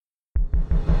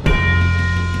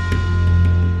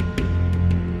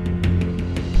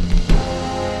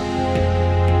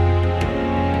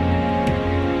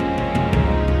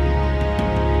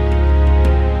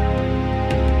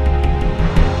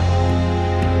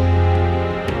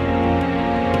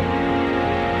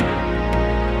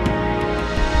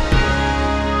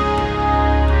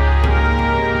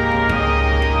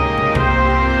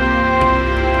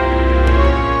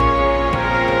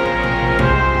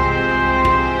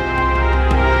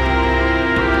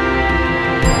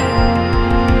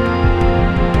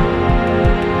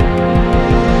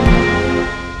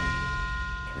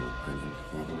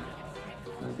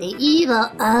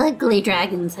evil, ugly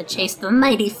dragons had chased the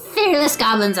mighty, fearless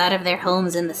goblins out of their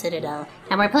homes in the Citadel,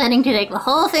 and were planning to take the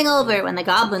whole thing over when the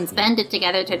goblins banded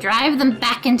together to drive them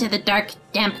back into the dark,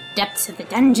 damp depths of the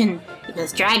dungeon.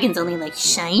 Because dragons only like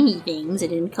shiny things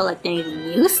and didn't collect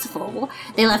anything useful,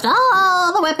 they left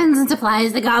all the weapons and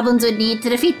supplies the goblins would need to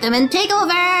defeat them and take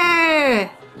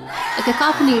over! A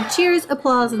cacophony of cheers,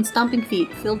 applause, and stomping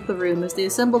feet filled the room as the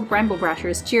assembled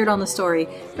Bramble-Brashers cheered on the story,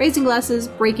 raising glasses,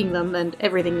 breaking them, and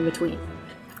everything in between.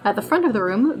 At the front of the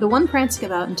room, the one prancing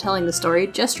about and telling the story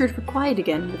gestured for quiet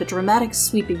again with a dramatic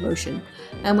sweeping motion,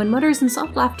 and when mutters and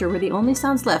soft laughter were the only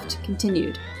sounds left,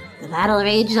 continued. The battle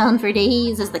raged on for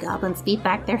days as the goblins beat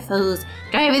back their foes,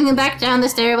 driving them back down the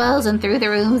stairwells and through the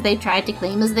rooms they tried to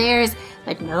claim as theirs.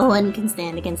 But no one can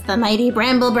stand against the mighty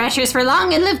Bramble-Brashers for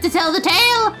long and live to tell the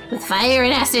tale! With fire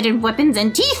and acid and weapons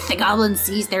and teeth, the goblins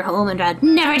seized their home and vowed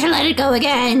never to let it go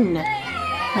again!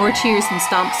 More cheers and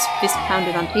stomps, fist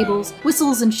pounded on tables,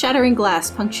 whistles and shattering glass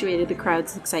punctuated the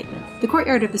crowd's excitement. The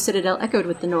courtyard of the Citadel echoed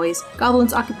with the noise,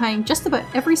 goblins occupying just about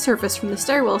every surface from the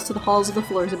stairwells to the halls of the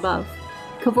floors above.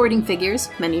 Cavorting figures,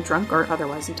 many drunk or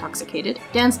otherwise intoxicated,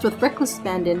 danced with reckless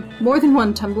abandon, more than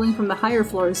one tumbling from the higher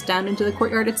floors down into the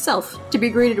courtyard itself, to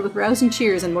be greeted with rousing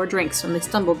cheers and more drinks when they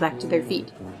stumbled back to their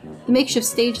feet. The makeshift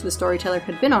stage the storyteller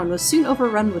had been on was soon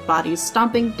overrun with bodies,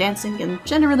 stomping, dancing, and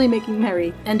generally making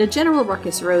merry, and a general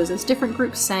ruckus arose as different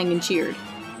groups sang and cheered.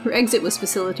 Her exit was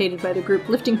facilitated by the group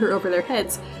lifting her over their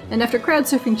heads, and after crowd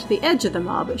surfing to the edge of the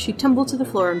mob, she tumbled to the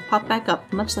floor and popped back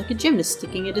up, much like a gymnast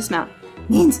sticking a dismount.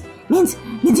 Minzy!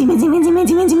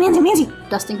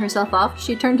 Dusting herself off,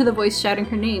 she turned to the voice shouting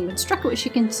her name and struck what she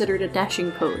considered a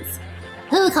dashing pose.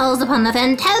 Who calls upon the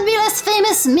fantabulous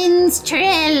famous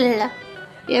minstrel?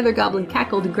 The other goblin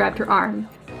cackled and grabbed her arm,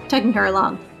 tugging her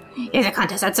along. There's a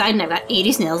contest outside and I've got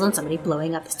 80 snails on somebody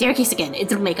blowing up the staircase again.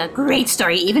 It'll make a great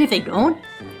story even if they don't.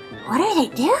 What are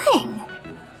they doing?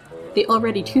 The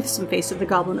already toothsome face of the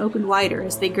goblin opened wider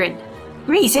as they grinned.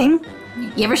 Racing?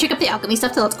 You ever shook up the alchemy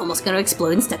stuff till it's almost going to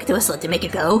explode and stuck it to a sled to make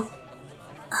it go?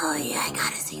 Oh yeah, I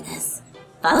gotta see this.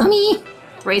 Follow me!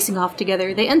 Racing off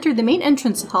together, they entered the main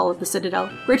entrance hall of the Citadel,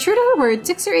 where true to her word,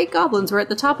 6 or 8 goblins were at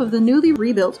the top of the newly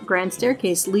rebuilt grand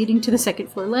staircase leading to the second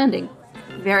floor landing.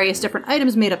 Various different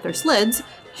items made up their sleds,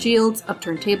 shields,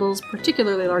 upturned tables,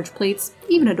 particularly large plates,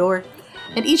 even a door,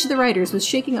 and each of the riders was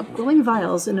shaking up glowing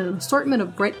vials in an assortment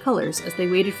of bright colors as they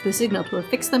waited for the signal to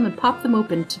affix them and pop them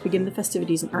open to begin the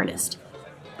festivities in earnest.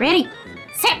 Ready,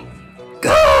 set,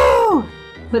 go!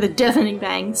 With a deafening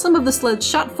bang, some of the sleds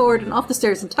shot forward and off the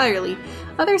stairs entirely,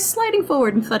 others sliding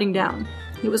forward and thudding down.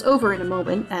 It was over in a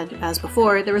moment, and, as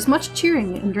before, there was much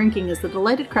cheering and drinking as the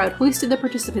delighted crowd hoisted the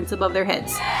participants above their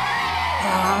heads.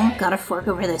 Oh, gotta fork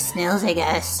over the snails, I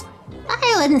guess.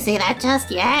 I wouldn't say that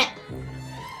just yet.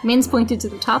 Minz pointed to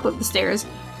the top of the stairs,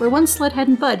 where one sled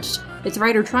hadn't budged, its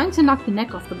rider trying to knock the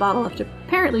neck off the bottle after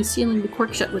apparently sealing the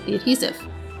cork shut with the adhesive.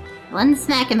 One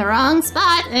smack in the wrong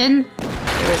spot, and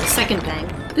there was a second bang.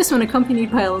 This one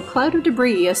accompanied by a cloud of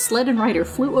debris as sled and rider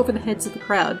flew over the heads of the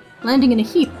crowd, landing in a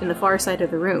heap in the far side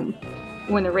of the room.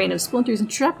 When the rain of splinters and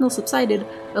shrapnel subsided,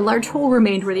 a large hole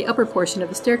remained where the upper portion of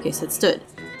the staircase had stood.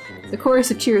 The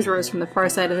chorus of cheers rose from the far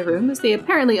side of the room as the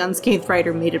apparently unscathed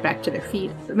rider made it back to their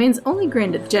feet, but Minz only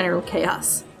grinned at the general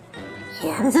chaos.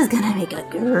 Yeah, this is gonna make a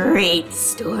great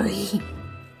story.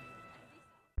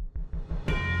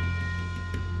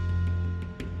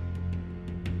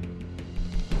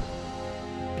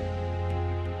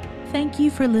 Thank you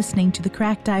for listening to the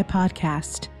Cracked Eye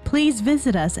Podcast. Please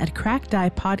visit us at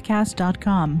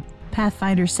crackedeyepodcast.com.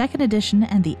 Pathfinder 2nd Edition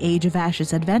and the Age of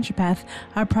Ashes Adventure Path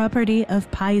are property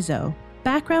of Paizo.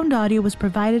 Background audio was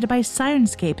provided by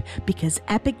Syrinscape because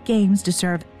epic games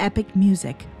deserve epic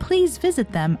music. Please visit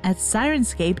them at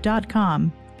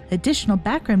Syrinscape.com. Additional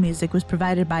background music was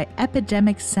provided by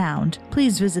Epidemic Sound.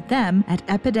 Please visit them at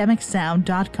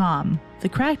epidemicsound.com. The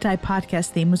Cracked Eye Podcast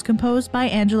theme was composed by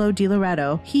Angelo Di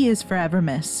Loretto. He is forever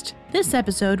missed. This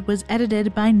episode was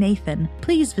edited by Nathan.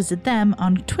 Please visit them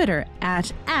on Twitter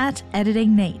at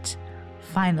 @editingnate.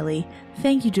 Finally,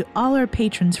 thank you to all our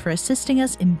patrons for assisting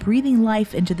us in breathing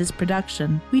life into this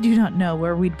production. We do not know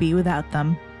where we'd be without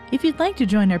them. If you'd like to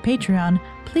join our Patreon,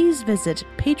 please visit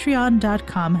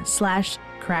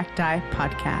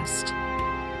patreon.com/crackedeyepodcast.